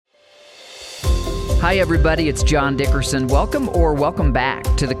Hi, everybody. It's John Dickerson. Welcome back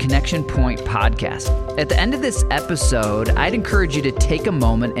to the Connection Point podcast. At the end of this episode, I'd encourage you to take a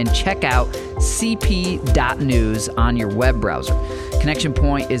moment and check out cp.news on your web browser. Connection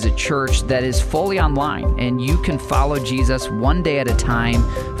Point is a church that is fully online, and you can follow Jesus one day at a time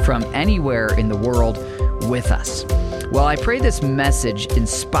from anywhere in the world with us. Well, I pray this message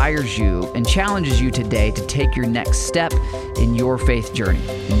inspires you and challenges you today to take your next step in your faith journey.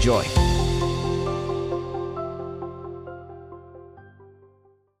 Enjoy.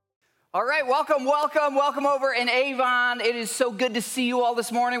 All right, welcome over in Avon. It is so good to see you all this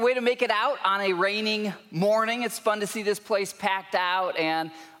morning. Way to make it out on a raining morning. It's fun to see this place packed out,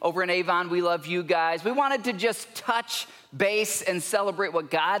 and over in Avon, we love you guys. We wanted to just touch base and celebrate what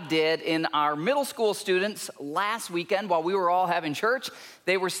God did in our middle school students last weekend while we were all having church.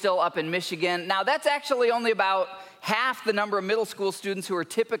 They were still up in Michigan. Now, that's actually only about half the number of middle school students who are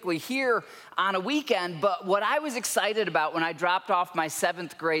typically here on a weekend. But what I was excited about when I dropped off my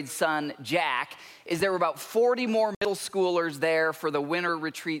 7th grade son, Jack, is there were about 40 more middle schoolers there for the winter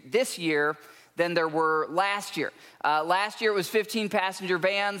retreat this year than there were last year. Last year it was 15 passenger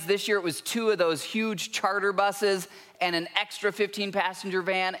vans. This year it was 2 of those huge charter buses and an extra 15 passenger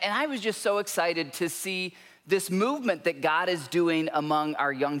van. And I was just so excited to see this movement that God is doing among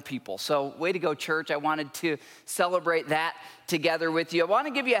our young people. So way to go, church. I wanted to celebrate that together with you. I want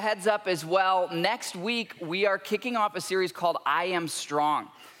to give you a heads up as well. Next week, we are kicking off a series called I Am Strong.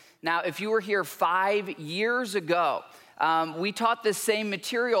 Now, if you were here 5 years ago, we taught this same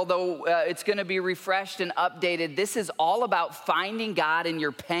material, though it's going to be refreshed and updated. This is all about finding God in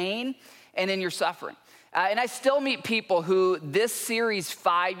your pain and in your suffering. And I still meet people who this series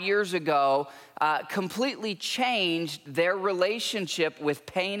 5 years ago completely changed their relationship with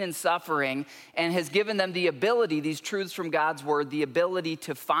pain and suffering and has given them the ability, these truths from God's word, the ability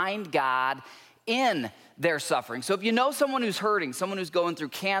to find God in their suffering. So if you know someone who's hurting, someone who's going through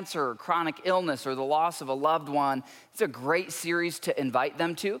cancer or chronic illness or the loss of a loved one, it's a great series to invite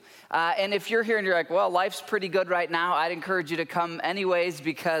them to. And if you're here and you're like, well, life's pretty good right now, I'd encourage you to come anyways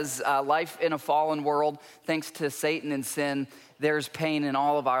because life in a fallen world, thanks to Satan and sin, there's pain in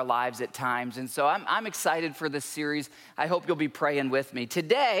all of our lives at times. And so I'm excited for this series. I hope you'll be praying with me.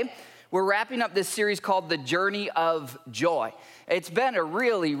 Today, we're wrapping up this series called The Journey of Joy. It's been a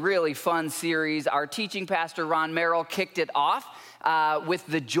really, really fun series. Our teaching pastor, Ron Merrill, kicked it off with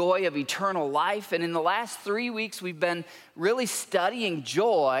the joy of eternal life. And in the last 3 weeks, we've been really studying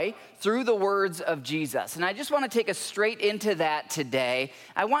joy through the words of Jesus. And I just want to take us straight into that today.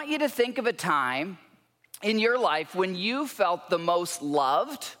 I want you to think of a time in your life when you felt the most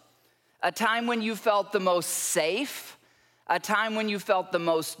loved, a time when you felt the most safe, a time when you felt the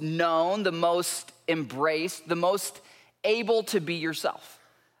most known, the most embraced, the most able to be yourself.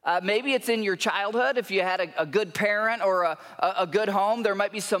 Maybe it's in your childhood. If you had a good parent or a good home, there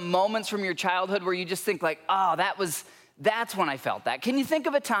might be some moments from your childhood where you just think like, oh, that's when I felt that. Can you think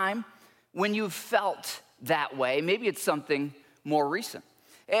of a time when you felt that way? Maybe it's something more recent.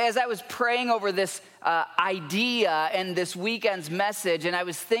 As I was praying over this idea and this weekend's message, and I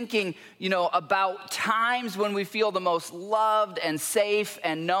was thinking, about times when we feel the most loved and safe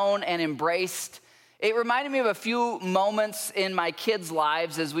and known and embraced, it reminded me of a few moments in my kids'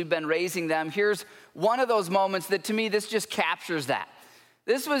 lives as we've been raising them. Here's one of those moments that to me, this just captures that.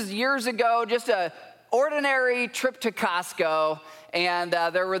 This was years ago, just a ordinary trip to Costco, and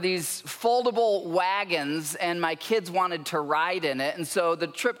there were these foldable wagons, and my kids wanted to ride in it. And so the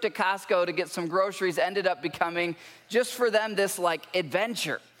trip to Costco to get some groceries ended up becoming, just for them, this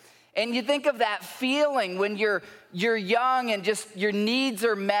adventure. And you think of that feeling when you're young and just your needs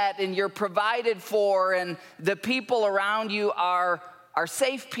are met and you're provided for, and the people around you are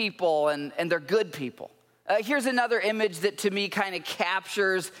safe people and they're good people. Here's another image that to me kind of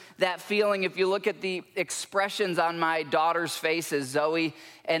captures that feeling. If you look at the expressions on my daughter's faces, Zoe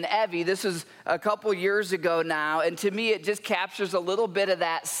and Evie, this was a couple years ago now, and to me it just captures a little bit of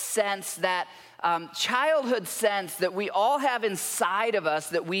that sense, that childhood sense that we all have inside of us,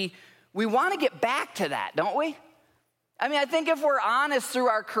 that we want to get back to that, don't we? I mean, I think if we're honest through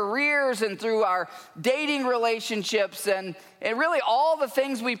our careers and through our dating relationships and really all the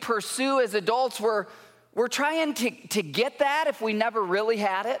things we pursue as adults, we're trying to get that if we never really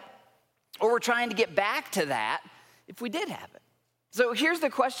had it, or we're trying to get back to that if we did have it. So here's the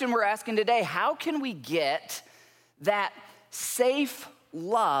question we're asking today. How can we get that safe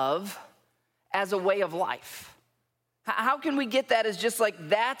love as a way of life? How can we get that as just like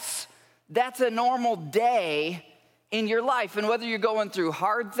that's a normal day in your life? And whether you're going through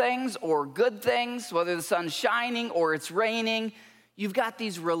hard things or good things, whether the sun's shining or it's raining, you've got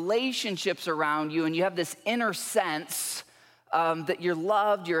these relationships around you, and you have this inner sense that you're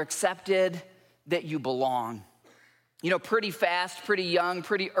loved, you're accepted, that you belong. You know, pretty fast, pretty young,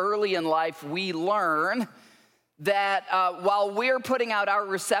 pretty early in life, we learn that while we're putting out our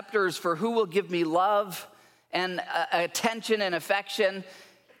receptors for who will give me love and attention and affection,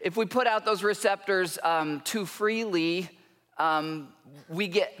 if we put out those receptors too freely, we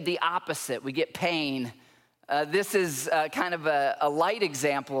get the opposite. We get pain. This is kind of a light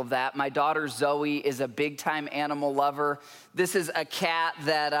example of that. My daughter Zoe is a big-time animal lover. This is a cat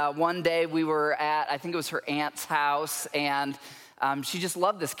that one day we were at, I think it was her aunt's house, and she just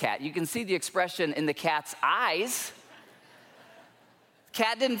loved this cat. You can see the expression in the cat's eyes.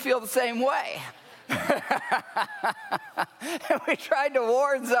 Cat didn't feel the same way. And we tried to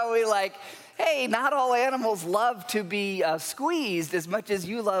warn Zoe, like, hey, not all animals love to be squeezed as much as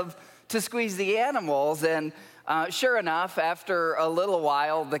you love to squeeze the animals. And sure enough, after a little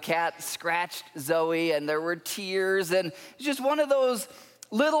while, the cat scratched Zoe and there were tears. And it's just one of those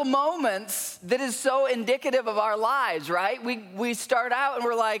little moments that is so indicative of our lives, right? We start out and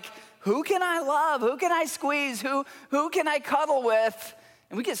we're like, who can I love? Who can I squeeze? Who can I cuddle with?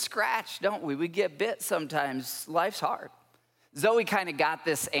 And we get scratched, don't we? We get bit sometimes. Life's hard. Zoe kind of got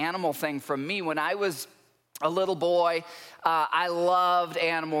this animal thing from me. When I was a little boy, I loved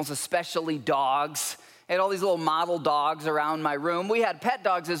animals, especially dogs. I had all these little model dogs around my room. We had pet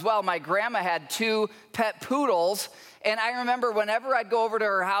dogs as well. My grandma had 2 pet poodles. And I remember whenever I'd go over to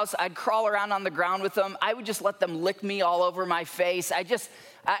her house, I'd crawl around on the ground with them. I would just let them lick me all over my face.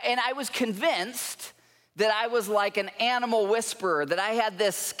 And I was convinced that I was like an animal whisperer, that I had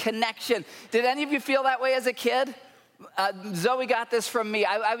this connection. Did any of you feel that way as a kid? Zoe got this from me.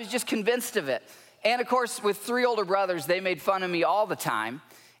 I was just convinced of it. And of course, with 3 older brothers, they made fun of me all the time.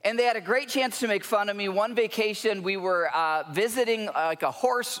 And they had a great chance to make fun of me. One vacation, we were visiting like a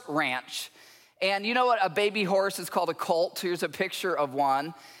horse ranch. And you know what a baby horse is called? A colt. Here's a picture of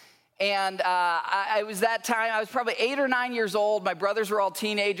one. And I was that time, I was probably 8 or 9 years old. My brothers were all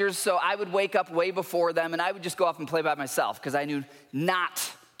teenagers, so I would wake up way before them, and I would just go off and play by myself because I knew not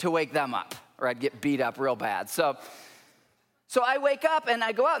to wake them up, or I'd get beat up real bad. So I wake up, and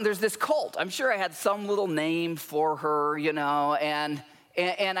I go out, and there's this colt. I'm sure I had some little name for her, you know, and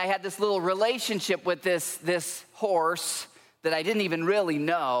I had this little relationship with this horse that I didn't even really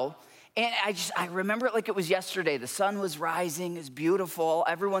know. And I remember it like it was yesterday. The sun was rising, it's beautiful,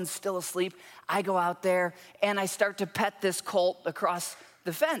 everyone's still asleep. I go out there and I start to pet this colt across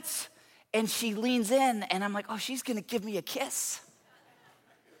the fence. And she leans in and I'm like, oh, she's gonna give me a kiss.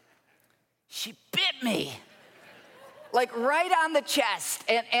 She bit me, like right on the chest.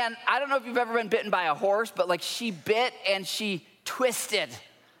 And I don't know if you've ever been bitten by a horse, but like she bit and she twisted.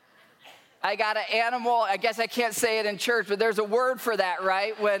 I got an animal, I guess I can't say it in church, but there's a word for that,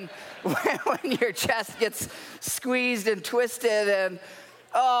 right? When your chest gets squeezed and twisted. And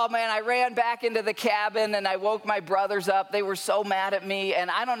oh man, I ran back into the cabin and I woke my brothers up. They were so mad at me.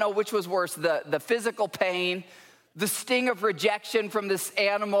 And I don't know which was worse, the physical pain, the sting of rejection from this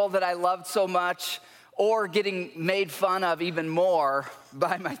animal that I loved so much, or getting made fun of even more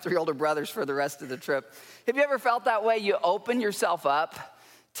by my 3 older brothers for the rest of the trip. Have you ever felt that way? You open yourself up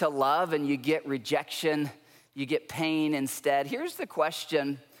to love and you get rejection, you get pain instead. Here's the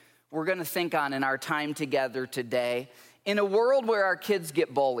question we're gonna think on in our time together today. In a world where our kids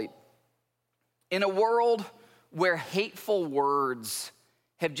get bullied, in a world where hateful words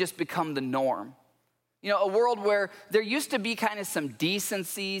have just become the norm, you know, a world where there used to be kind of some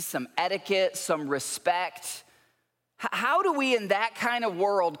decency, some etiquette, some respect. How do we in that kind of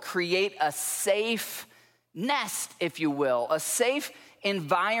world create a safe nest, if you will, a safe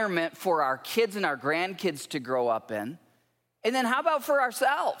environment for our kids and our grandkids to grow up in? And then how about for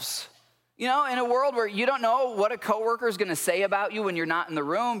ourselves? You know, in a world where you don't know what a coworker is going to say about you when you're not in the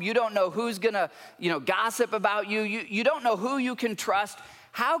room, you don't know who's going to, gossip about you, you don't know who you can trust.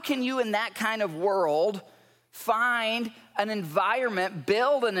 How can you in that kind of world find an environment,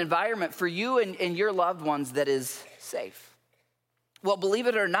 build an environment for you and your loved ones that is safe? Well, believe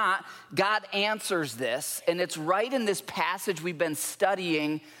it or not, God answers this, and it's right in this passage we've been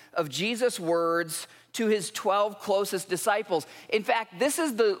studying of Jesus' words to his 12 closest disciples. In fact, this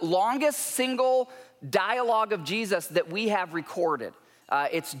is the longest single dialogue of Jesus that we have recorded.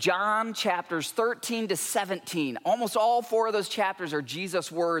 It's John chapters 13 to 17. Almost all 4 of those chapters are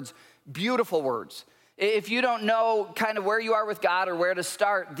Jesus' words, beautiful words. If you don't know kind of where you are with God or where to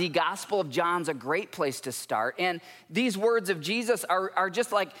start, the Gospel of John's a great place to start. And these words of Jesus are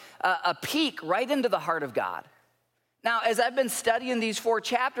just like a peek right into the heart of God. Now, as I've been studying these 4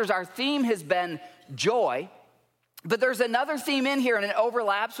 chapters, our theme has been joy. But there's another theme in here, and it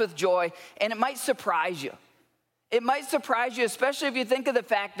overlaps with joy, and it might surprise you. It might surprise you, especially if you think of the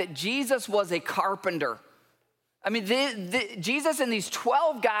fact that Jesus was a carpenter. I mean, Jesus and these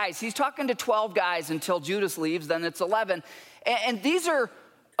 12 guys, he's talking to 12 guys until Judas leaves, then it's 11. And these are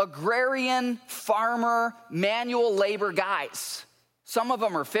agrarian, farmer, manual labor guys. Some of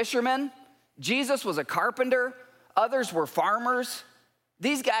them are fishermen. Jesus was a carpenter. Others were farmers.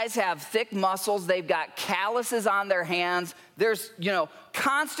 These guys have thick muscles. They've got calluses on their hands. There's,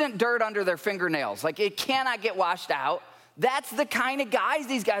 constant dirt under their fingernails. Like, it cannot get washed out. That's the kind of guys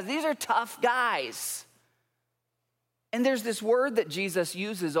these are tough guys. And there's this word that Jesus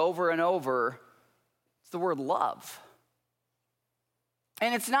uses over and over. It's the word love.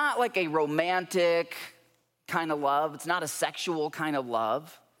 And it's not like a romantic kind of love. It's not a sexual kind of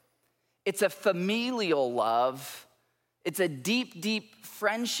love. It's a familial love. It's a deep, deep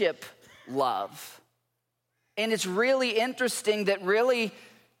friendship love. And it's really interesting that really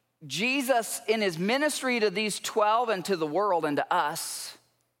Jesus in his ministry to these 12 and to the world and to us,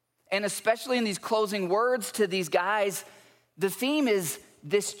 and especially in these closing words to these guys, the theme is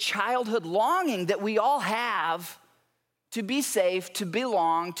this childhood longing that we all have to be safe, to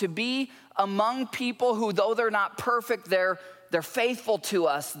belong, to be among people who, though they're not perfect, they're faithful to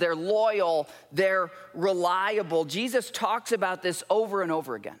us, they're loyal, they're reliable. Jesus talks about this over and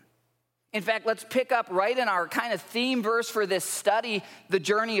over again. In fact, let's pick up right in our kind of theme verse for this study, the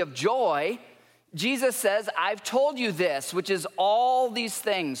journey of joy. Jesus says, I've told you this, which is all these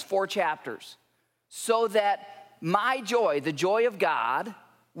things, 4 chapters, so that my joy, the joy of God,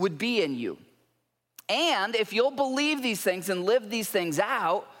 would be in you. And if you'll believe these things and live these things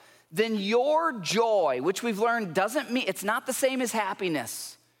out, then your joy, which we've learned doesn't mean, it's not the same as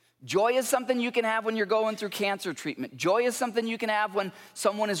happiness. Joy is something you can have when you're going through cancer treatment. Joy is something you can have when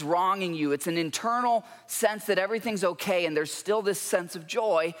someone is wronging you. It's an internal sense that everything's okay and there's still this sense of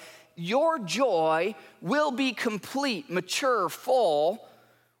joy. Your joy will be complete, mature, full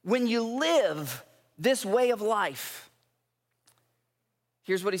when you live this way of life.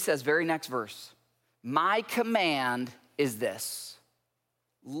 Here's what he says, very next verse. My command is this: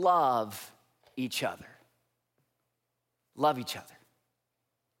 love each other. Love each other.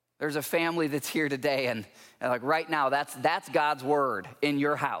 There's a family that's here today, and like right now, that's God's word in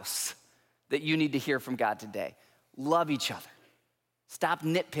your house that you need to hear from God today. Love each other. Stop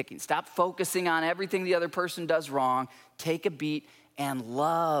nitpicking. Stop focusing on everything the other person does wrong. Take a beat and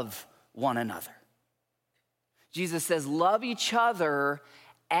love one another. Jesus says, love each other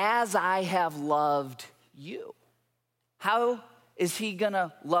as I have loved you. How is he going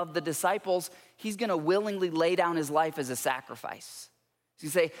to love the disciples? He's going to willingly lay down his life as a sacrifice. So you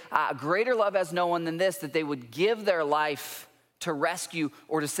say, greater love has no one than this, that they would give their life to rescue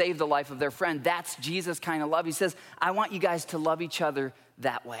or to save the life of their friend. That's Jesus' kind of love. He says, I want you guys to love each other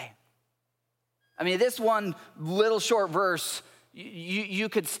that way. I mean, this one little short verse, you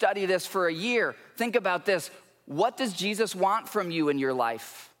could study this for a year. Think about this. What does Jesus want from you in your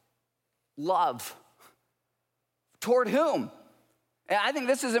life? Love. Toward whom? And I think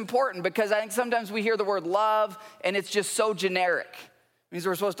this is important because I think sometimes we hear the word love and it's just so generic. It means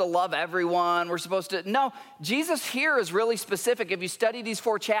we're supposed to love everyone. We're supposed to, no, Jesus here is really specific. If you study these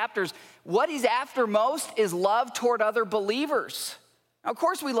 4 chapters, what he's after most is love toward other believers. Now, of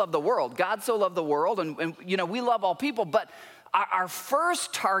course, we love the world. God so loved the world, and we love all people, but our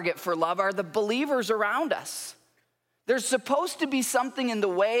first target for love are the believers around us. There's supposed to be something in the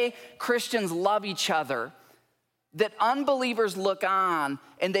way Christians love each other that unbelievers look on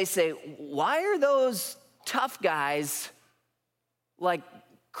and they say, why are those tough guys like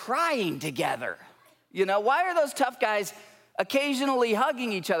crying together? Why are those tough guys occasionally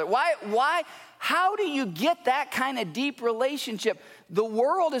hugging each other? Why? How do you get that kind of deep relationship? The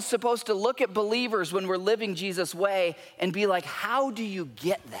world is supposed to look at believers when we're living Jesus' way and be like, how do you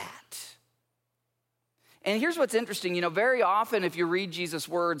get that? And here's what's interesting. Very often if you read Jesus'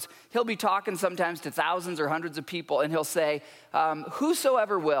 words, he'll be talking sometimes to thousands or hundreds of people, and he'll say,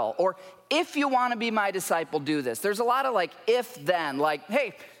 whosoever will, or if you want to be my disciple, do this. There's a lot of if then,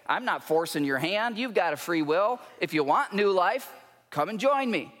 hey, I'm not forcing your hand. You've got a free will. If you want new life, come and join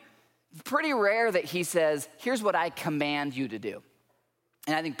me. Pretty rare that he says, here's what I command you to do.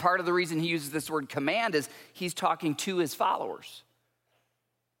 And I think part of the reason he uses this word command is he's talking to his followers.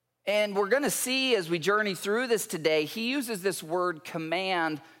 And we're going to see as we journey through this today, he uses this word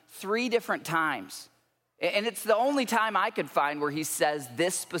command 3 different times. And it's the only time I could find where he says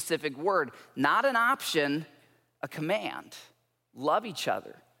this specific word. Not an option, a command. Love each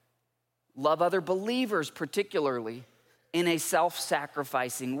other. Love other believers particularly. in a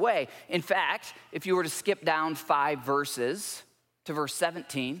self-sacrificing way. In fact, if you were to skip down 5 verses to verse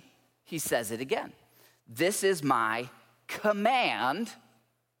 17, he says it again. This is my command,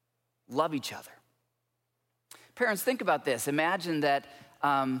 love each other. Parents, think about this. Imagine that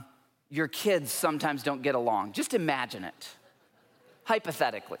your kids sometimes don't get along. Just imagine it,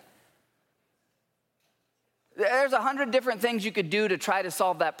 hypothetically. There's 100 different things you could do to try to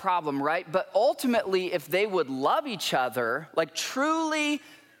solve that problem, right? But ultimately, if they would love each other, like truly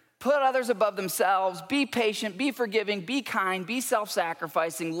put others above themselves, be patient, be forgiving, be kind, be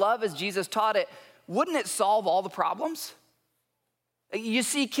self-sacrificing, love as Jesus taught it, wouldn't it solve all the problems? You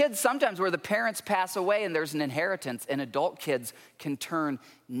see kids sometimes where the parents pass away and there's an inheritance, and adult kids can turn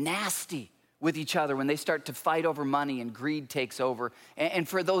nasty with each other when they start to fight over money and greed takes over. And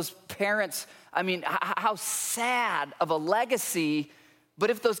for those parents, I mean, how sad of a legacy.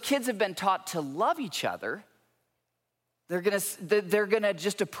 But if those kids have been taught to love each other, they're gonna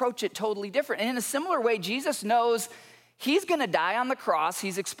just approach it totally different. And in a similar way, Jesus knows he's gonna die on the cross.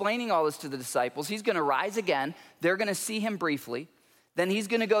 He's explaining all this to the disciples. He's gonna rise again. They're gonna see him briefly. Then he's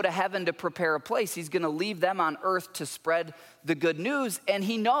gonna go to heaven to prepare a place. He's gonna leave them on earth to spread the good news. And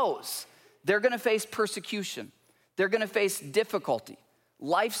he knows they're gonna face persecution. They're gonna face difficulty.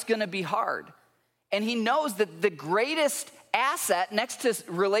 Life's gonna be hard. And he knows that the greatest asset next to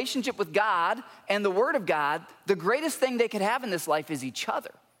relationship with God and the Word of God, the greatest thing they could have in this life is each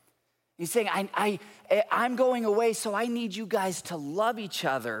other. He's saying, I'm going away, so I need you guys to love each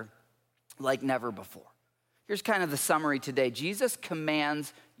other like never before. Here's kind of the summary today. Jesus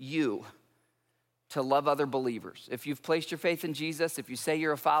commands you to love other believers. If you've placed your faith in Jesus, if you say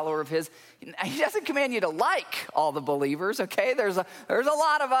you're a follower of his, he doesn't command you to like all the believers, okay? There's a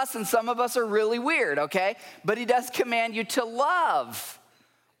lot of us, and some of us are really weird, okay? But he does command you to love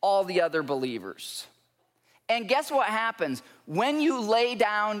all the other believers. And guess what happens? When you lay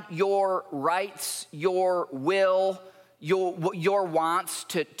down your rights, your will, your wants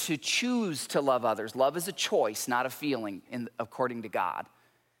to choose to love others. Love is a choice, not a feeling, according to God.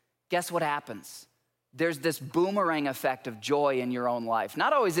 Guess what happens? There's this boomerang effect of joy in your own life.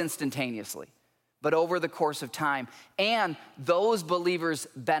 Not always instantaneously, but over the course of time. And those believers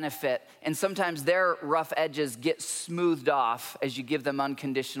benefit. And sometimes their rough edges get smoothed off as you give them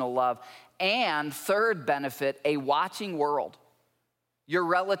unconditional love. And third benefit, a watching world. Your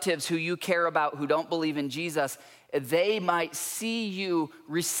relatives who you care about who don't believe in Jesus, they might see you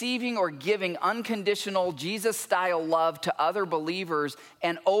receiving or giving unconditional Jesus-style love to other believers,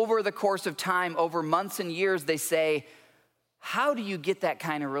 and over the course of time, over months and years, they say, how do you get that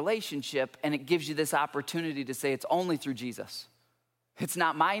kind of relationship? And it gives you this opportunity to say, it's only through Jesus. It's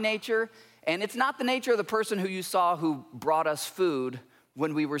not my nature, and it's not the nature of the person who you saw who brought us food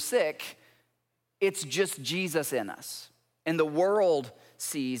when we were sick. It's just Jesus in us. And the world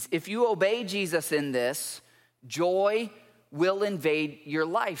sees, if you obey Jesus in this, joy will invade your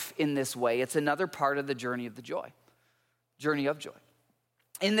life in this way. It's another part of the journey of joy.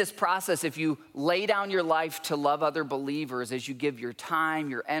 In this process, if you lay down your life to love other believers, as you give your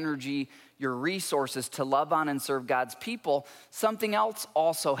time, your energy, your resources to love on and serve God's people, something else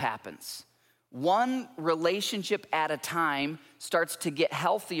also happens. One relationship at a time starts to get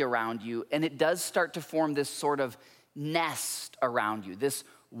healthy around you, and it does start to form this sort of nest around you, this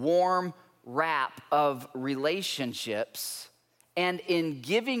warm wrap of relationships. And in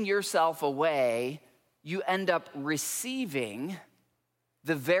giving yourself away, you end up receiving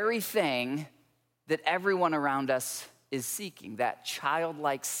the very thing that everyone around us is seeking, that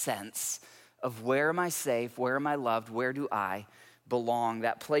childlike sense of where am I safe, where am I loved, where do I belong,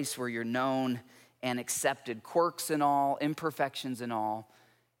 that place where you're known and accepted, quirks and all, imperfections and all.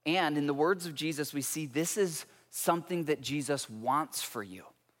 And in the words of Jesus, we see this is something that Jesus wants for you.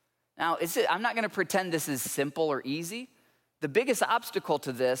 Now, I'm not going to pretend this is simple or easy. The biggest obstacle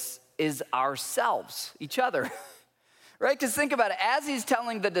to this is ourselves, each other, right? Because think about it. As he's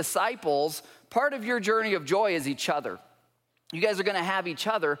telling the disciples, part of your journey of joy is each other. You guys are going to have each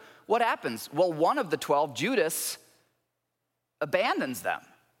other. What happens? Well, one of the 12, Judas, abandons them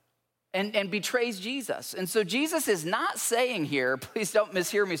and betrays Jesus. And so Jesus is not saying here, please don't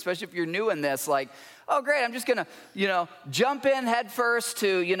mishear me, especially if you're new in this, like, oh, great, I'm just going to, jump in head first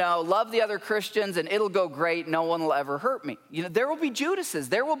to, love the other Christians and it'll go great. No one will ever hurt me. There will be Judases.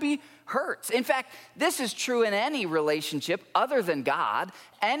 There will be hurts. In fact, this is true in any relationship other than God.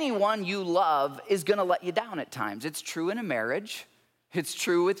 Anyone you love is going to let you down at times. It's true in a marriage. It's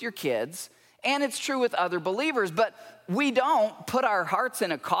true with your kids. And it's true with other believers. But we don't put our hearts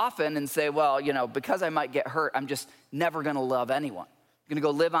in a coffin and say, well, because I might get hurt, I'm just never going to love anyone. going to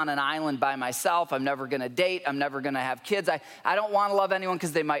go live on an island by myself. I'm never going to date. I'm never going to have kids. I don't want to love anyone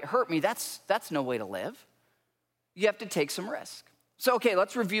because they might hurt me. That's no way to live. You have to take some risk. So, okay,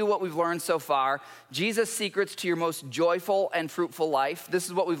 let's review what we've learned so far. Jesus' secrets to your most joyful and fruitful life. This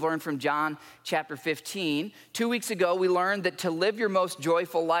is what we've learned from John chapter 15. 2 weeks ago, we learned that to live your most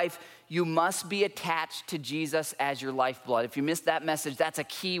joyful life, you must be attached to Jesus as your lifeblood. If you missed that message, that's a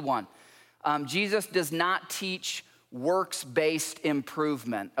key one. Jesus does not teach works-based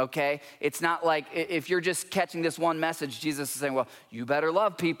improvement, okay? It's not like if you're just catching this one message, Jesus is saying, well, you better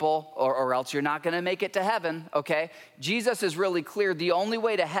love people or else you're not gonna make it to heaven, okay? Jesus is really clear. The only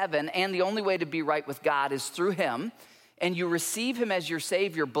way to heaven and the only way to be right with God is through him, and you receive him as your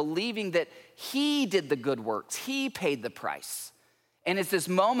Savior, believing that he did the good works. He paid the price. And it's this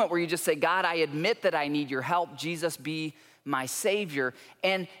moment where you just say, God, I admit that I need your help. Jesus, be my Savior.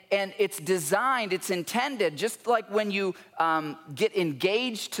 And it's designed, it's intended, just like when you get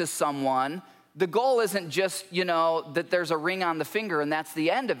engaged to someone, the goal isn't just, that there's a ring on the finger and that's the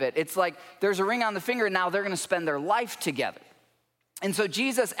end of it. It's like there's a ring on the finger and now they're gonna spend their life together. And so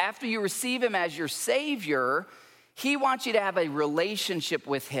Jesus, after you receive him as your Savior, he wants you to have a relationship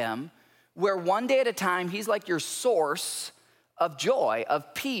with him where one day at a time, he's like your source of joy,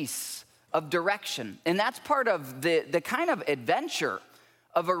 of peace, of direction. And that's part of the kind of adventure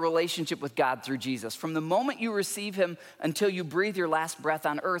of a relationship with God through Jesus. From the moment you receive him until you breathe your last breath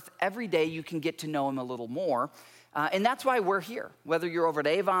on earth, every day you can get to know him a little more. And that's why we're here. Whether you're over at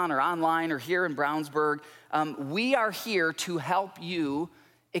Avon or online or here in Brownsburg, we are here to help you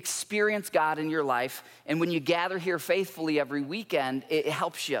experience God in your life. And when you gather here faithfully every weekend, it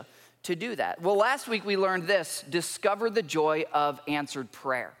helps you to do that. Well, last week we learned this: discover the joy of answered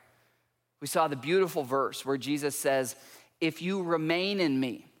prayer. We saw the beautiful verse where Jesus says, if you remain in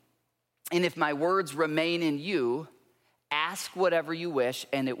me, and if my words remain in you, ask whatever you wish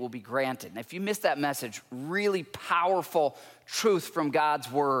and it will be granted. And if you missed that message, really powerful truth from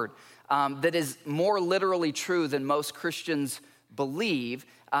God's word that is more literally true than most Christians believe.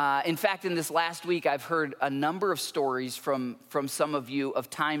 In fact, in this last week, I've heard a number of stories from some of you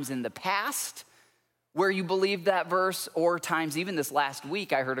of times in the past where you believed that verse, or times even this last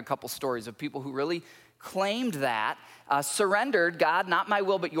week, I heard a couple stories of people who really claimed that, surrendered, God, not my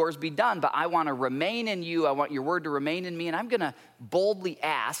will, but yours be done, but I want to remain in you. I want your word to remain in me, and I'm going to boldly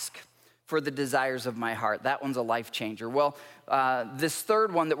ask for the desires of my heart. That one's a life changer. Well, this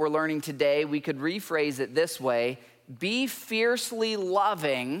third one that we're learning today, we could rephrase it this way: be fiercely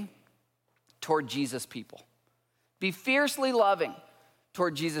loving toward Jesus people. Be fiercely loving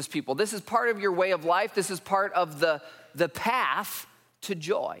toward Jesus people. This is part of your way of life. This is part of the path to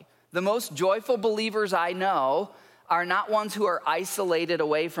joy. The most joyful believers I know are not ones who are isolated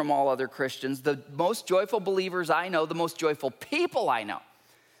away from all other Christians. The most joyful believers I know, the most joyful people I know,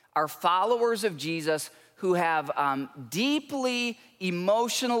 are followers of Jesus who have deeply,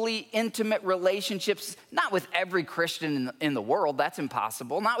 emotionally intimate relationships, not with every Christian in the world, that's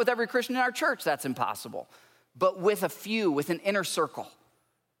impossible. Not with every Christian in our church, that's impossible. But with a few, with an inner circle.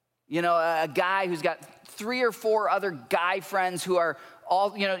 A guy who's got 3 or 4 other guy friends who are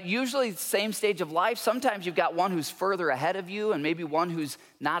all, usually the same stage of life. Sometimes you've got one who's further ahead of you and maybe one who's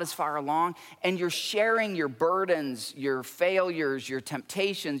not as far along. And you're sharing your burdens, your failures, your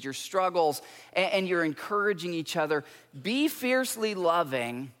temptations, your struggles, and you're encouraging each other. Be fiercely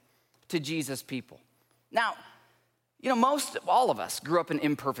loving to Jesus people. Now, all of us grew up in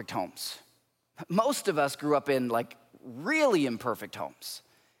imperfect homes. Most of us grew up in really imperfect homes.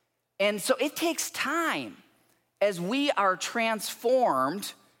 And so it takes time as we are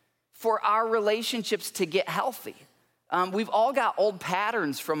transformed for our relationships to get healthy. We've all got old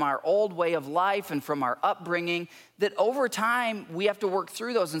patterns from our old way of life and from our upbringing that over time we have to work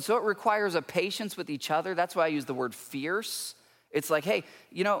through those. And so it requires a patience with each other. That's why I use the word fierce. It's like, hey,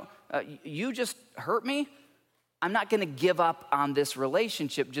 you just hurt me. I'm not going to give up on this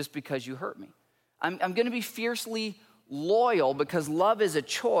relationship just because you hurt me. I'm going to be fiercely loyal because love is a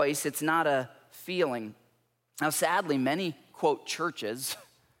choice. It's not a feeling. Now, sadly, many, quote, churches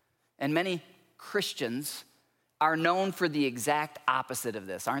and many Christians are known for the exact opposite of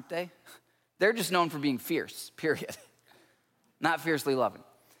this, aren't they? They're just known for being fierce, period. Not fiercely loving.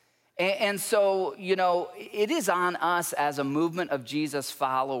 And so, it is on us as a movement of Jesus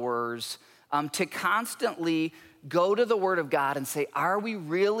followers to constantly go to the Word of God and say, are we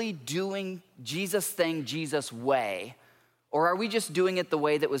really doing Jesus' thing, Jesus' way? Or are we just doing it the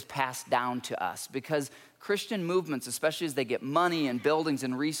way that was passed down to us? Because Christian movements, especially as they get money and buildings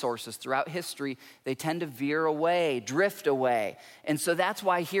and resources throughout history, they tend to veer away, drift away. And so that's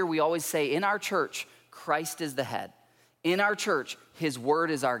why here we always say in our church, Christ is the head. In our church, his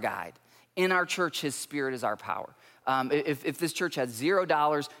word is our guide. In our church, his spirit is our power. If this church had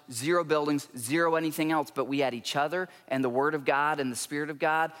 $0, 0 buildings, 0 anything else, but we had each other and the word of God and the spirit of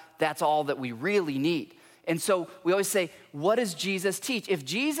God, that's all that we really need. And so we always say, what does Jesus teach? If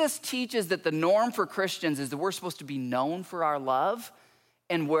Jesus teaches that the norm for Christians is that we're supposed to be known for our love,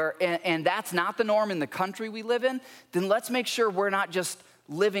 and that's not the norm in the country we live in, then let's make sure we're not just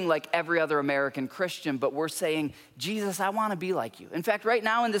living like every other American Christian, but we're saying, Jesus, I want to be like you. In fact, right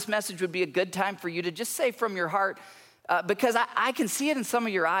now in this message would be a good time for you to just say from your heart, because I can see it in some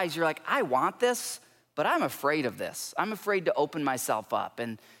of your eyes. You're like, I want this, but I'm afraid of this. I'm afraid to open myself up.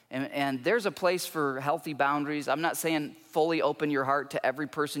 And there's a place for healthy boundaries. I'm not saying fully open your heart to every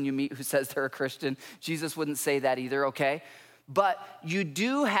person you meet who says they're a Christian. Jesus wouldn't say that either, okay? But you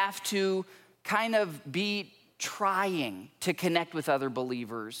do have to kind of be trying to connect with other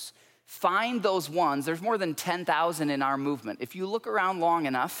believers. Find those ones. There's more than 10,000 in our movement. If you look around long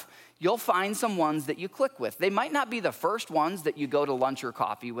enough, you'll find some ones that you click with. They might not be the first ones that you go to lunch or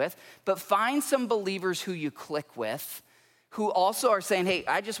coffee with, but find some believers who you click with who also are saying, hey,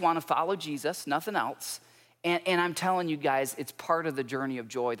 I just want to follow Jesus, nothing else. And I'm telling you guys, it's part of the journey of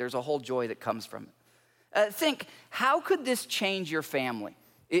joy. There's a whole joy that comes from it. Think, how could this change your family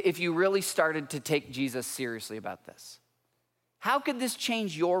if you really started to take Jesus seriously about this? How could this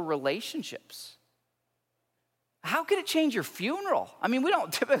change your relationships? How could it change your funeral? I mean, we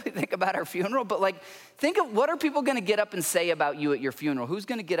don't typically think about our funeral, but like, think of what are people going to get up and say about you at your funeral? Who's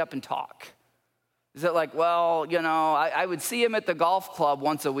going to get up and talk? Is it like, well, you know, I would see him at the golf club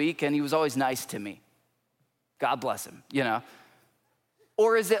once a week and he was always nice to me. God bless him, you know?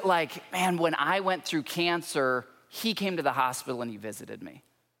 Or is it like, man, when I went through cancer, he came to the hospital and he visited me.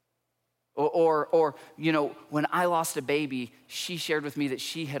 Or you know, when I lost a baby, she shared with me that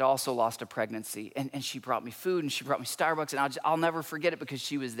she had also lost a pregnancy, and she brought me food, and she brought me Starbucks, and I'll never forget it because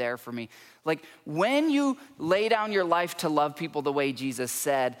she was there for me. Like, when you lay down your life to love people the way Jesus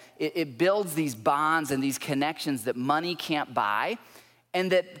said, it builds these bonds and these connections that money can't buy,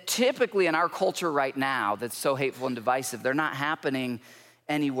 and that typically in our culture right now that's so hateful and divisive, they're not happening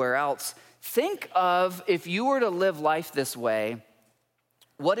anywhere else. Think of if you were to live life this way,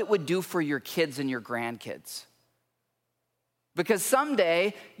 what it would do for your kids and your grandkids. Because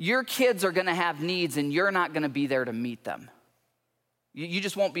someday, your kids are gonna have needs and you're not gonna be there to meet them. You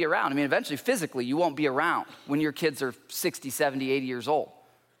just won't be around. I mean, eventually, physically, you won't be around when your kids are 60, 70, 80 years old.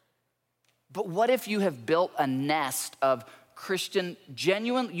 But what if you have built a nest of Christian,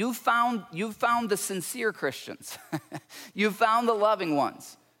 genuine, you've found the sincere Christians. You've found the loving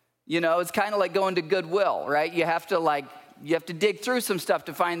ones. You know, it's kind of like going to Goodwill, right? You have to dig through some stuff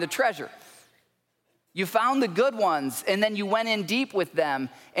to find the treasure. You found the good ones, and then you went in deep with them,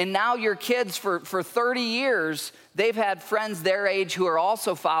 and now your kids, for 30 years, they've had friends their age who are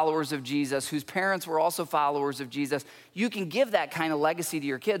also followers of Jesus, whose parents were also followers of Jesus. You can give that kind of legacy to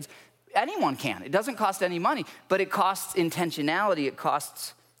your kids. Anyone can. It doesn't cost any money, but it costs intentionality. It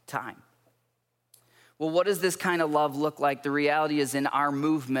costs time. Well, what does this kind of love look like? The reality is in our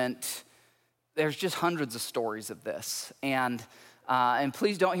movement, there's just hundreds of stories of this. And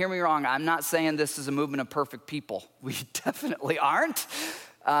please don't hear me wrong. I'm not saying this is a movement of perfect people. We definitely aren't.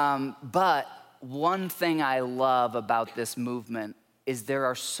 But one thing I love about this movement is there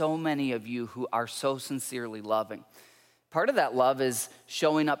are so many of you who are so sincerely loving. Part of that love is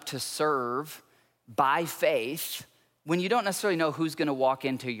showing up to serve by faith when you don't necessarily know who's going to walk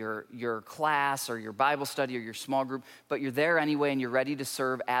into your class or your Bible study or your small group, but you're there anyway and you're ready to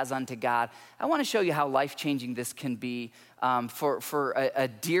serve as unto God. I want to show you how life-changing this can be for a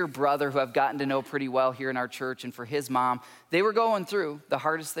dear brother who I've gotten to know pretty well here in our church, and for his mom. They were going through the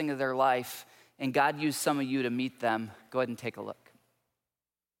hardest thing of their life, and God used some of you to meet them. Go ahead and take a look.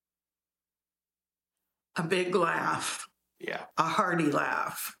 A big laugh. Yeah. A hearty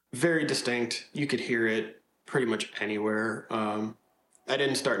laugh. Very distinct. You could hear it pretty much anywhere. I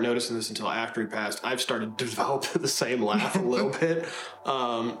didn't start noticing this until after he passed. I've started to develop the same laugh a little bit.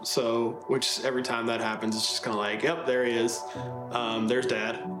 Which every time that happens, it's just kind of like, yep, there he is. There's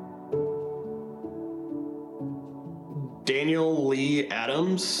Dad. Daniel Lee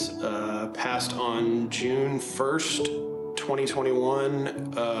Adams passed on June 1st,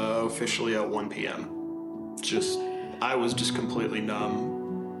 2021, officially at 1 p.m. I was just completely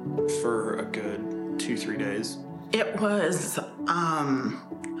numb for a good 2-3 days. It was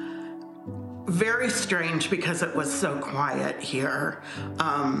very strange because it was so quiet here.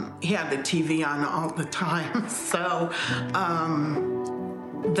 He had the TV on all the time, so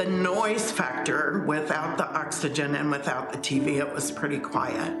the noise factor without the oxygen and without the TV, it was pretty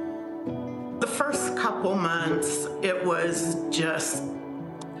quiet. The first couple months, it was just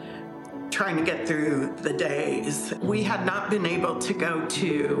trying to get through the days. We had not been able to go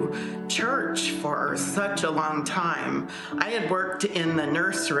to church for such a long time. I had worked in the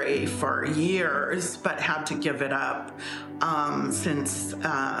nursery for years, but had to give it up since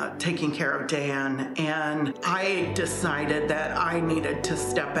taking care of Dan. And I decided that I needed to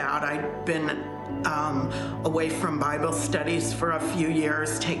step out. I'd been away from Bible studies for a few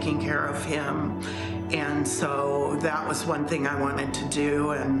years, taking care of him. And so that was one thing I wanted to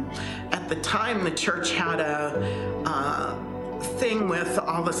do. And at the time, the church had a thing with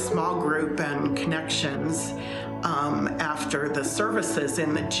all the small group and connections after the services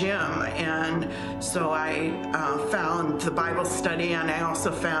in the gym. And so I found the Bible study, and I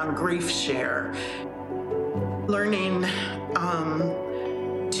also found Grief Share. Learning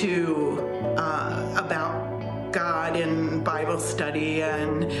about God in Bible study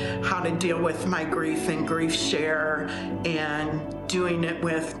and how to deal with my grief and Grief Share, and doing it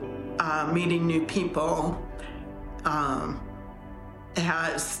with meeting new people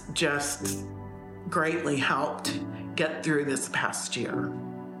has just greatly helped get through this past year.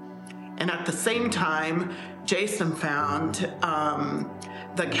 And at the same time, Jason found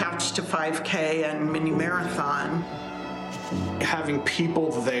the Couch to 5K and mini marathon. Having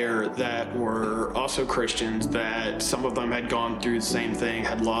people there that were also Christians, that some of them had gone through the same thing,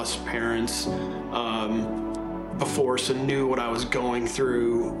 had lost parents before, so knew what I was going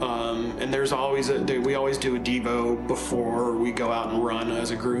through. And there's always we always do a Devo before we go out and run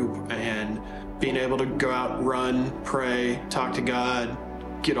as a group, and being able to go out, run, pray, talk to God,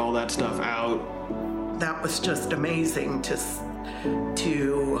 get all that stuff out. That was just amazing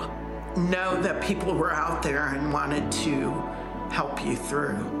to know that people were out there and wanted to help you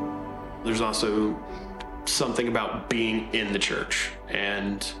through. There's also something about being in the church,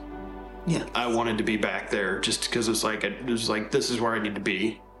 and yeah, I wanted to be back there just because it was like this is where I need to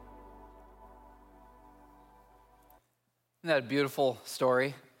be. Isn't that a beautiful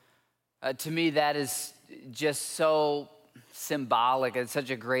story? To me, that is just so symbolic. It's such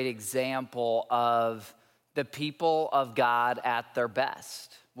a great example of the people of God at their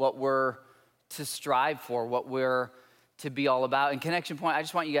best, what we're to strive for, what we're to be all about. And Connection Point, I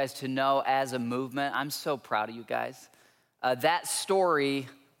just want you guys to know, as a movement, I'm so proud of you guys. That story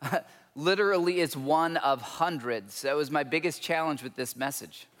literally is one of hundreds. That was my biggest challenge with this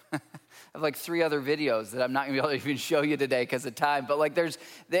message. I have like 3 other videos that I'm not gonna be able to even show you today because of time. But like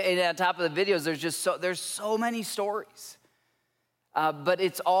and on top of the videos, there's so many stories. But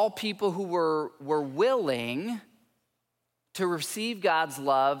it's all people who were willing to receive God's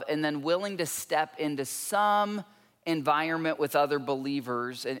love, and then willing to step into some environment with other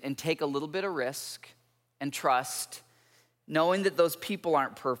believers and take a little bit of risk and trust, knowing that those people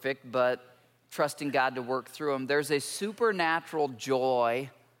aren't perfect, but trusting God to work through them. There's a supernatural joy,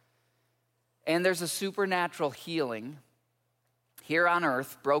 and there's a supernatural healing here on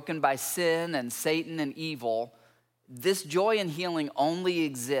earth, broken by sin and Satan and evil. This joy and healing only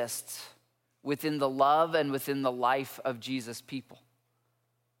exists within the love and within the life of Jesus' people.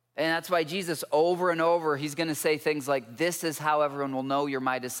 And that's why Jesus, over and over, he's going to say things like, this is how everyone will know you're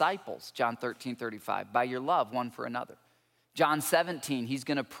my disciples, John 13:35, by your love one for another. John 17, he's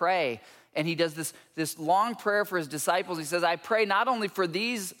going to pray, and he does this long prayer for his disciples. He says, I pray not only for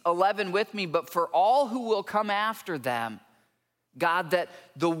these 11 with me, but for all who will come after them. God, that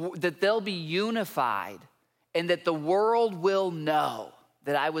they'll be unified, and that the world will know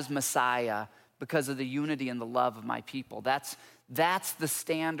that I was Messiah because of the unity and the love of my people. That's the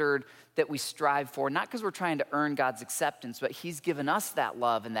standard that we strive for, not because we're trying to earn God's acceptance, but he's given us that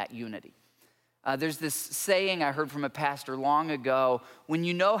love and that unity. There's this saying I heard from a pastor long ago: when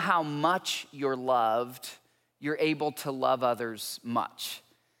you know how much you're loved, you're able to love others much.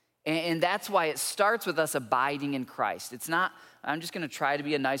 And that's why it starts with us abiding in Christ. It's not, I'm just going to try to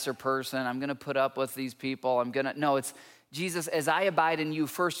be a nicer person. I'm going to put up with these people. No, it's Jesus, as I abide in you,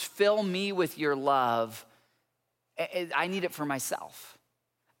 first fill me with your love. I need it for myself.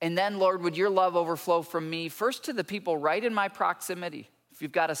 And then, Lord, would your love overflow from me first to the people right in my proximity? If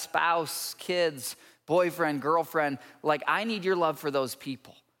you've got a spouse, kids, boyfriend, girlfriend, like, I need your love for those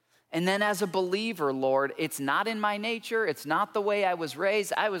people. And then as a believer, Lord, it's not in my nature. It's not the way I was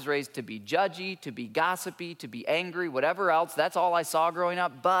raised. I was raised to be judgy, to be gossipy, to be angry, whatever else. That's all I saw growing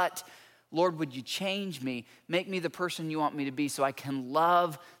up. But Lord, would you change me? Make me the person you want me to be so I can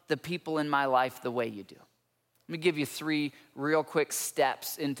love the people in my life the way you do. Let me give you 3 real quick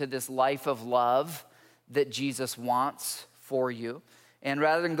steps into this life of love that Jesus wants for you. And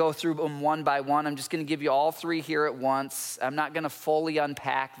rather than go through them one by one, I'm just going to give you all three here at once. I'm not going to fully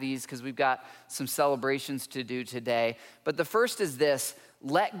unpack these because we've got some celebrations to do today. But the first is this: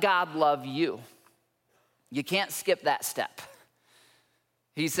 let God love you. You can't skip that step.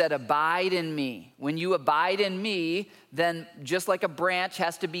 He said, abide in me. When you abide in me, then just like a branch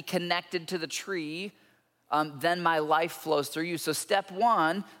has to be connected to the tree, then my life flows through you. So step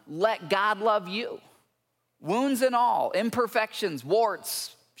one, let God love you. Wounds and all, imperfections,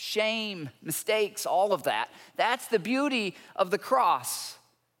 warts, shame, mistakes, all of that. That's the beauty of the cross,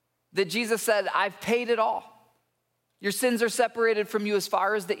 that Jesus said, I've paid it all. Your sins are separated from you as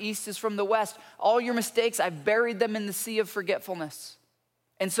far as the east is from the west. All your mistakes, I've buried them in the sea of forgetfulness.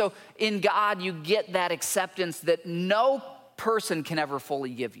 And so in God, you get that acceptance that no person can ever fully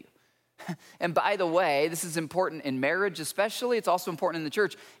give you. And by the way, this is important in marriage especially. It's also important in the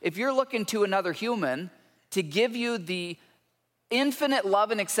church. If you're looking to another human to give you the infinite love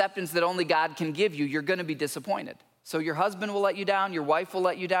and acceptance that only God can give you, you're going to be disappointed. So your husband will let you down, your wife will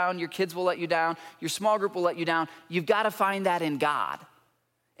let you down, your kids will let you down, your small group will let you down. You've got to find that in God.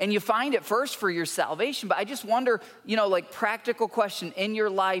 And you find it first for your salvation. But I just wonder, like practical question, in your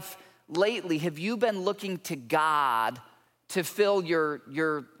life lately, have you been looking to God to fill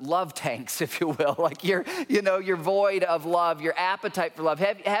your love tanks, if you will, like your void of love, your appetite for love?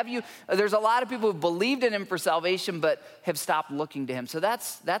 Have you? There's a lot of people who believed in him for salvation, but have stopped looking to him. So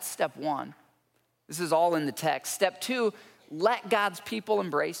that's step one. This is all in the text. Step two, let God's people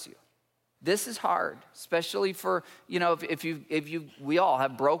embrace you. This is hard, especially for, we all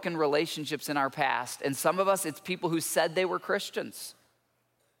have broken relationships in our past. And some of us, it's people who said they were Christians.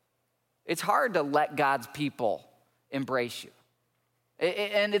 It's hard to let God's people embrace you.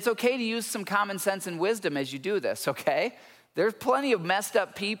 And it's okay to use some common sense and wisdom as you do this, okay? There's plenty of messed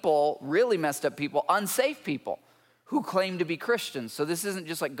up people, really messed up people, unsafe people who claim to be Christians. So this isn't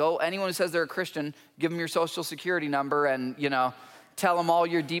just like anyone who says they're a Christian, give them your social security number and, tell them all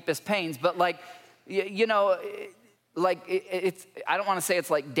your deepest pains. But it's, I don't want to say it's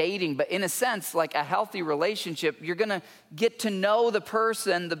like dating, but in a sense, like a healthy relationship, you're going to get to know the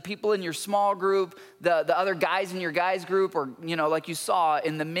person, the people in your small group, the other guys in your guys group, or, like you saw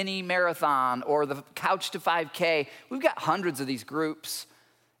in the mini marathon or the Couch to 5K. We've got hundreds of these groups.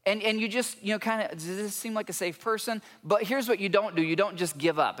 And you just, kind of, does this seem like a safe person? But here's what you don't do. You don't just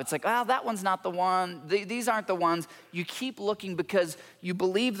give up. It's like, that one's not the one. These aren't the ones. You keep looking because you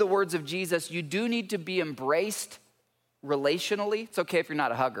believe the words of Jesus. You do need to be embraced relationally. It's okay if you're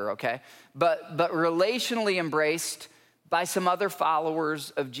not a hugger, okay? But relationally embraced by some other followers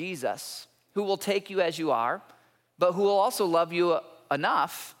of Jesus who will take you as you are, but who will also love you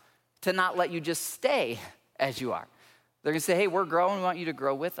enough to not let you just stay as you are. They're going to say, hey, we're growing. We want you to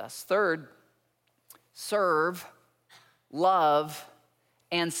grow with us. Third, serve, love,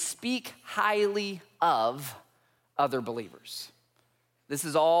 and speak highly of other believers. This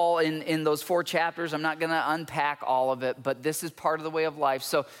is all in those 4 chapters. I'm not going to unpack all of it, but this is part of the way of life.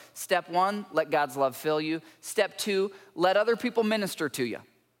 So step one, let God's love fill you. Step two, let other people minister to you.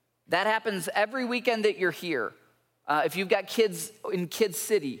 That happens every weekend that you're here. If you've got kids in Kids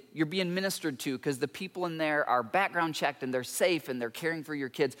City, you're being ministered to because the people in there are background checked and they're safe and they're caring for your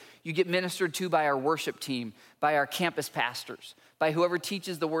kids. You get ministered to by our worship team, by our campus pastors, by whoever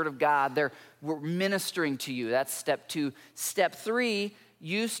teaches the word of God. We're ministering to you. That's step two. Step three,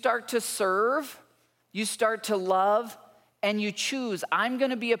 you start to serve, you start to love, and you choose, I'm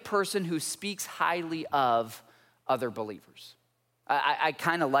going to be a person who speaks highly of other believers. I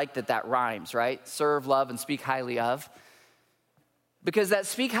kind of like that rhymes, right? Serve, love, and speak highly of. Because that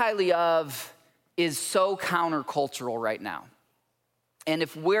speak highly of is so countercultural right now. And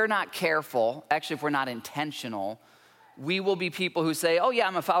if we're not careful, actually if we're not intentional, we will be people who say, oh yeah,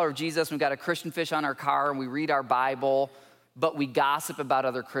 I'm a follower of Jesus, we've got a Christian fish on our car, and we read our Bible, but we gossip about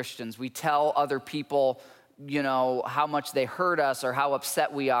other Christians. We tell other people, how much they hurt us or how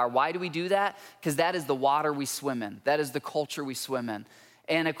upset we are. Why do we do that? Because that is the water we swim in. That is the culture we swim in.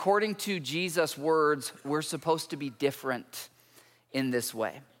 And according to Jesus' words, we're supposed to be different in this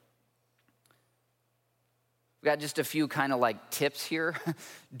way. We've got just a few kind of like tips here.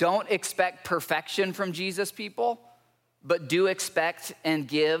 Don't expect perfection from Jesus, people, but do expect and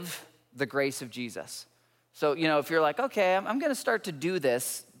give the grace of Jesus. So, if you're like, okay, I'm going to start to do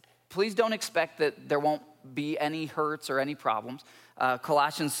this, please don't expect that there won't be any hurts or any problems.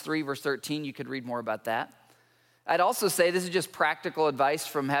 Colossians 3, verse 13, you could read more about that. I'd also say this is just practical advice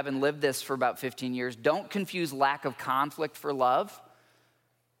from having lived this for about 15 years. Don't confuse lack of conflict for love.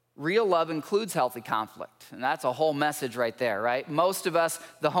 Real love includes healthy conflict, and that's a whole message right there, right? Most of us,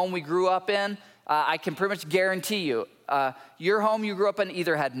 the home we grew up in, I can pretty much guarantee you, your home you grew up in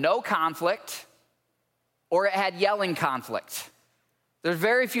either had no conflict or it had yelling conflict. There's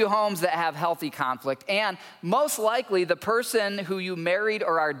very few homes that have healthy conflict, and most likely the person who you married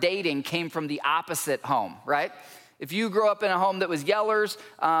or are dating came from the opposite home, right? If you grew up in a home that was yellers,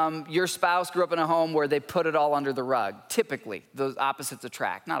 your spouse grew up in a home where they put it all under the rug. Typically, those opposites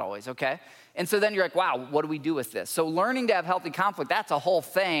attract, not always, okay? And so then you're like, wow, what do we do with this? So learning to have healthy conflict, that's a whole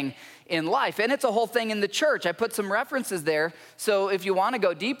thing in life, and it's a whole thing in the church. I put some references there, so if you want to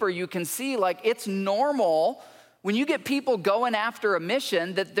go deeper, you can see like it's normal when you get people going after a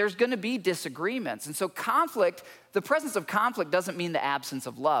mission that there's going to be disagreements. And so conflict, the presence of conflict doesn't mean the absence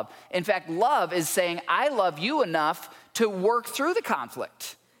of love. In fact, love is saying, I love you enough to work through the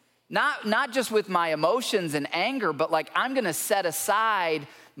conflict. Not just with my emotions and anger, but like I'm going to set aside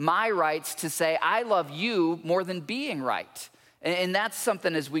my rights to say, I love you more than being right. And that's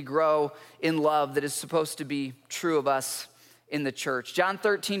something as we grow in love that is supposed to be true of us in the church. John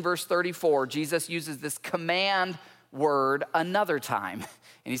 13, verse 34, Jesus uses this command word another time.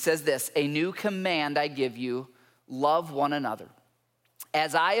 And he says this, a new command I give you, love one another.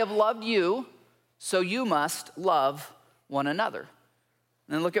 As I have loved you, so you must love one another.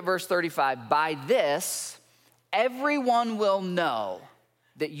 And then look at verse 35. By this, everyone will know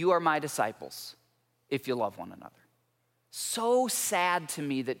that you are my disciples if you love one another. So sad to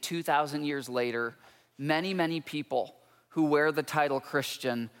me that 2,000 years later, many, many people who wear the title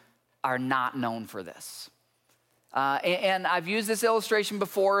Christian are not known for this. And I've used this illustration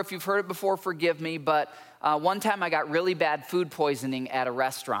before. If you've heard it before, forgive me. But one time I got really bad food poisoning at a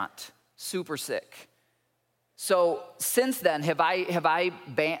restaurant, super sick. So since then, have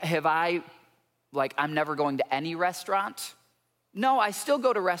I like I'm never going to any restaurant? No, I still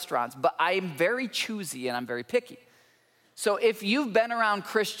go to restaurants, but I'm very choosy and I'm very picky. So if you've been around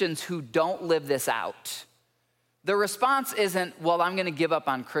Christians who don't live this out, the response isn't, well, I'm going to give up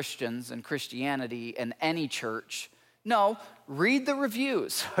on Christians and Christianity and any church. No, read the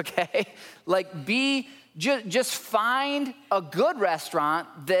reviews, okay? Like just find a good restaurant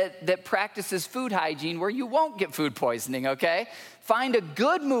that practices food hygiene where you won't get food poisoning, okay? Find a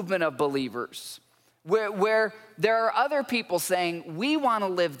good movement of believers where there are other people saying, we want to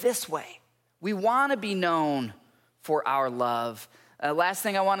live this way. We want to be known for our love. Last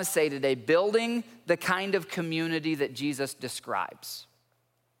thing I want to say today, building the kind of community that Jesus describes.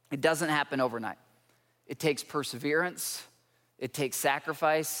 It doesn't happen overnight. It takes perseverance. It takes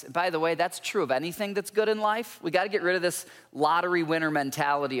sacrifice. By the way, that's true of anything that's good in life. We got to get rid of this lottery winner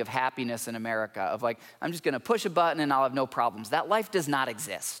mentality of happiness in America, of like, I'm just going to push a button and I'll have no problems. That life does not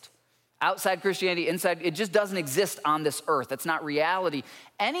exist. Outside Christianity, inside, it just doesn't exist on this earth. That's not reality.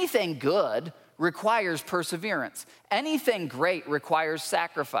 Anything good requires perseverance. Anything great requires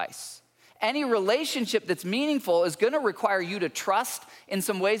sacrifice. Any relationship that's meaningful is going to require you to trust in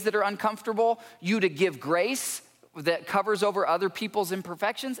some ways that are uncomfortable, you to give grace that covers over other people's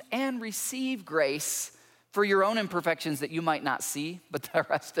imperfections, and receive grace for your own imperfections that you might not see, but the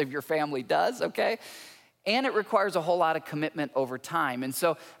rest of your family does, okay? And it requires a whole lot of commitment over time. And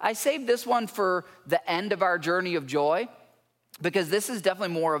so I saved this one for the end of our journey of joy, because this is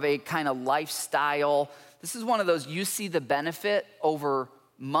definitely more of a kind of lifestyle. This is one of those you see the benefit over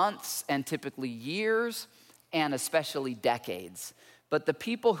months and typically years and especially decades. But the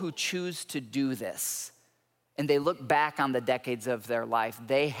people who choose to do this, and they look back on the decades of their life,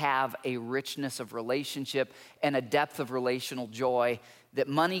 they have a richness of relationship and a depth of relational joy that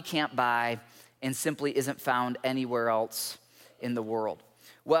money can't buy and simply isn't found anywhere else in the world.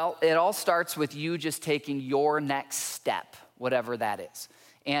 Well, it all starts with you just taking your next step, whatever that is.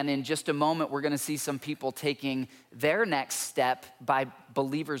 And in just a moment, we're going to see some people taking their next step by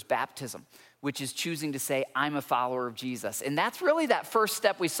believers' baptism, which is choosing to say, I'm a follower of Jesus. And that's really that first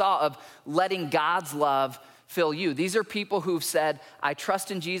step we saw of letting God's love fill you. These are people who've said, I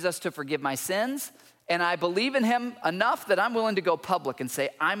trust in Jesus to forgive my sins, and I believe in him enough that I'm willing to go public and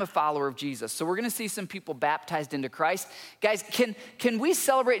say, I'm a follower of Jesus. So we're going to see some people baptized into Christ. Guys, can we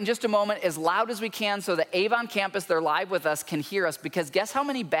celebrate in just a moment as loud as we can so the Avon campus, they're live with us, can hear us? Because guess how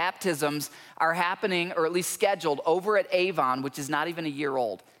many baptisms are happening, or at least scheduled, over at Avon, which is not even a year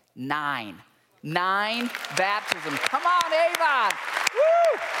old? 9. 9 baptisms. Come on, Avon.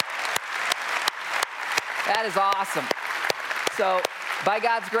 Woo! That is awesome. So, by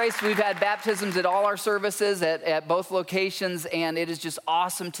God's grace, we've had baptisms at all our services at both locations, and it is just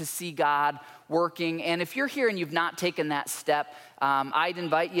awesome to see God working. And if you're here and you've not taken that step, I'd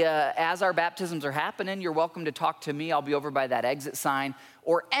invite you, as our baptisms are happening, you're welcome to talk to me. I'll be over by that exit sign.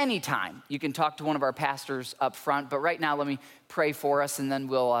 Or anytime, you can talk to one of our pastors up front. But right now, let me pray for us, and then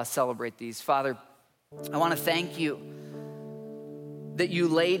we'll celebrate these. Father, I want to thank you that you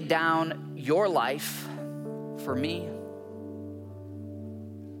laid down your life for me.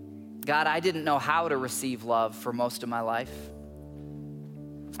 God, I didn't know how to receive love for most of my life.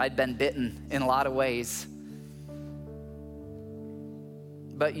 I'd been bitten in a lot of ways.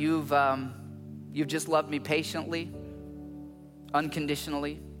 But you've just loved me patiently,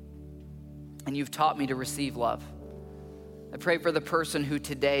 unconditionally, and you've taught me to receive love. I pray for the person who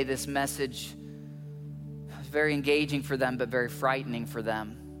today this message is very engaging for them, but very frightening for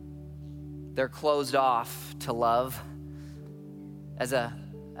them. They're closed off to love as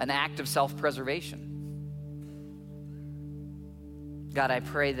an act of self-preservation. God, I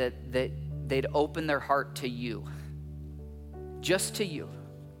pray that they'd open their heart to you, just to you,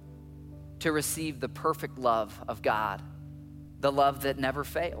 to receive the perfect love of God, the love that never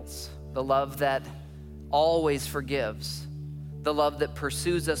fails, the love that always forgives, the love that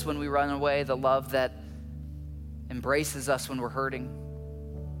pursues us when we run away, the love that embraces us when we're hurting.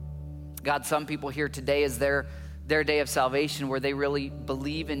 God, some people here today is their day of salvation where they really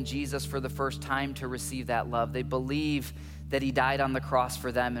believe in Jesus for the first time to receive that love. They believe that he died on the cross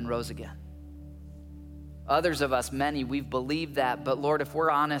for them and rose again. Others of us, many, we've believed that, but Lord, if we're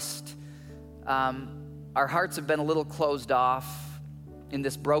honest, our hearts have been a little closed off in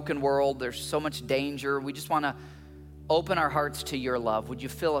this broken world. There's so much danger. We just want to open our hearts to your love. Would you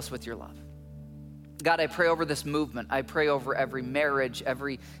fill us with your love? God, I pray over this movement. I pray over every marriage,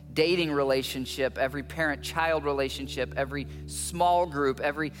 every dating relationship, every parent-child relationship, every small group,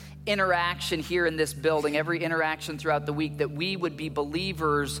 every interaction here in this building, every interaction throughout the week, that we would be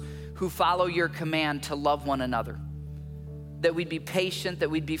believers who follow your command to love one another, that we'd be patient, that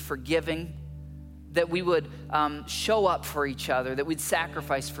we'd be forgiving, that we would show up for each other, that we'd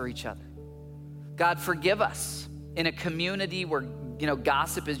sacrifice for each other. God, forgive us in a community where,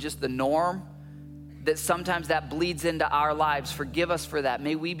 gossip is just the norm, that sometimes that bleeds into our lives. Forgive us for that.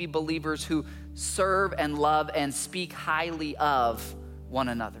 May we be believers who serve and love and speak highly of one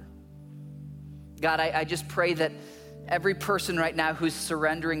another. God, I just pray that every person right now who's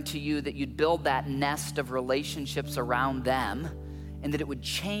surrendering to you, that you'd build that nest of relationships around them, and that it would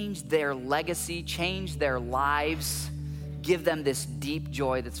change their legacy, change their lives, give them this deep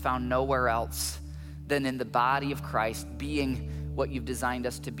joy that's found nowhere else than in the body of Christ, being what you've designed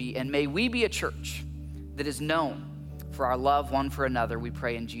us to be. And may we be a church that is known for our love one for another. We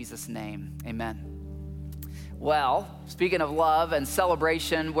pray in Jesus' name, amen. Well, speaking of love and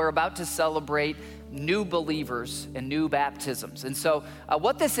celebration, we're about to celebrate new believers and new baptisms. And so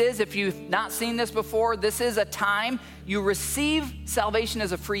what this is, if you've not seen this before, this is a time you receive salvation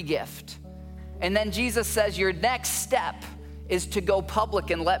as a free gift. And then Jesus says your next step is to go public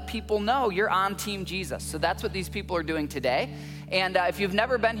and let people know you're on Team Jesus. So that's what these people are doing today. And if you've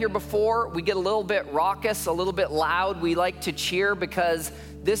never been here before, we get a little bit raucous, a little bit loud. We like to cheer because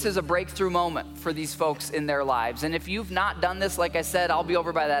this is a breakthrough moment for these folks in their lives. And if you've not done this, like I said, I'll be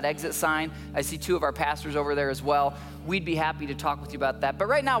over by that exit sign. I see two of our pastors over there as well. We'd be happy to talk with you about that. But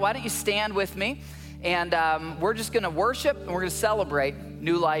right now, why don't you stand with me? And we're just going to worship and we're going to celebrate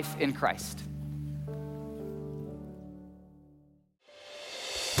new life in Christ.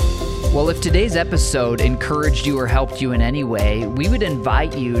 Well, if today's episode encouraged you or helped you in any way, we would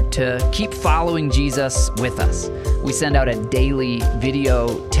invite you to keep following Jesus with us. We send out a daily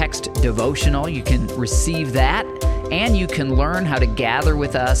video text devotional. You can receive that, and you can learn how to gather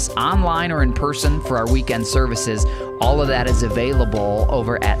with us online or in person for our weekend services. All of that is available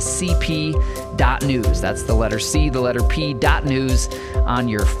over at cp.news. That's the letter C, the letter P.news on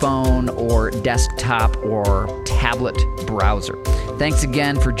your phone or desktop or tablet browser. Thanks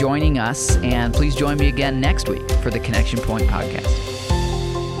again for joining us, and please join me again next week for the Connection Point Podcast.